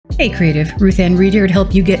Hey creative, Ruth Ann Reed here to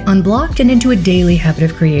help you get unblocked and into a daily habit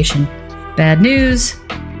of creation. Bad news,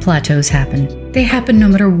 plateaus happen. They happen no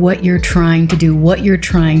matter what you're trying to do, what you're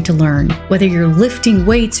trying to learn. Whether you're lifting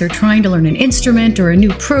weights or trying to learn an instrument or a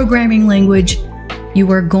new programming language,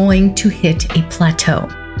 you are going to hit a plateau.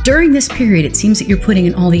 During this period, it seems that you're putting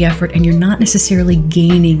in all the effort and you're not necessarily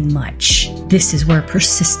gaining much. This is where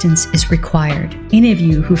persistence is required. Any of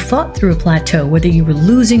you who fought through a plateau, whether you were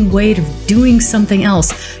losing weight or doing something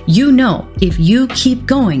else, you know if you keep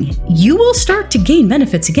going, you will start to gain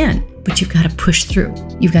benefits again. But you've got to push through.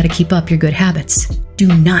 You've got to keep up your good habits. Do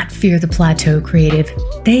not fear the plateau, creative.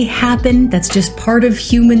 They happen. That's just part of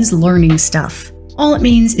humans learning stuff. All it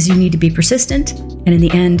means is you need to be persistent, and in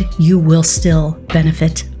the end, you will still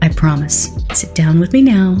benefit, I promise. Sit down with me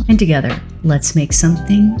now, and together, let's make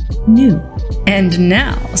something new. And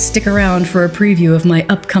now, stick around for a preview of my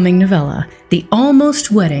upcoming novella, The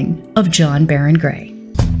Almost Wedding of John Baron Gray.